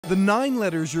The 9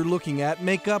 letters you're looking at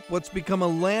make up what's become a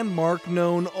landmark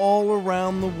known all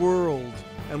around the world.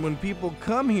 And when people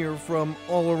come here from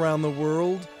all around the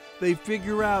world, they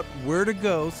figure out where to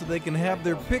go so they can have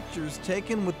their pictures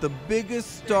taken with the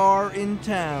biggest star in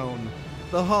town,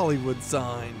 the Hollywood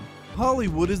sign.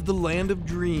 Hollywood is the land of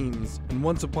dreams, and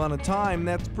once upon a time,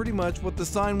 that's pretty much what the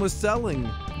sign was selling: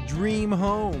 dream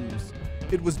homes.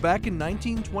 It was back in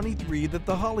 1923 that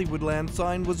the Hollywoodland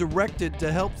sign was erected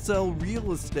to help sell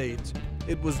real estate.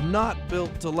 It was not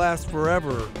built to last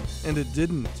forever, and it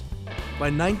didn't.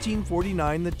 By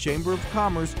 1949, the Chamber of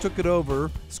Commerce took it over,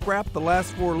 scrapped the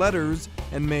last 4 letters,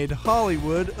 and made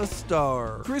Hollywood a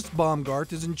star. Chris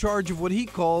Baumgart is in charge of what he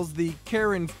calls the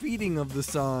care and feeding of the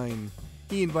sign.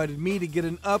 He invited me to get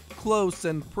an up-close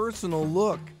and personal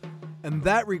look, and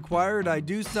that required I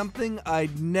do something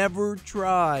I'd never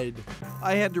tried.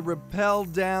 I had to rappel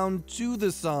down to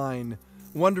the sign,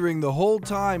 wondering the whole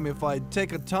time if I'd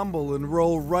take a tumble and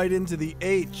roll right into the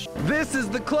H. This is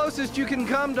the closest you can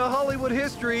come to Hollywood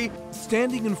history.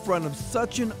 Standing in front of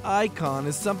such an icon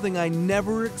is something I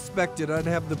never expected I'd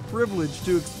have the privilege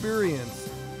to experience.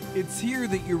 It's here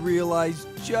that you realize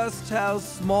just how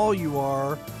small you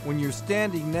are when you're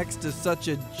standing next to such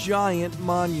a giant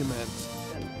monument.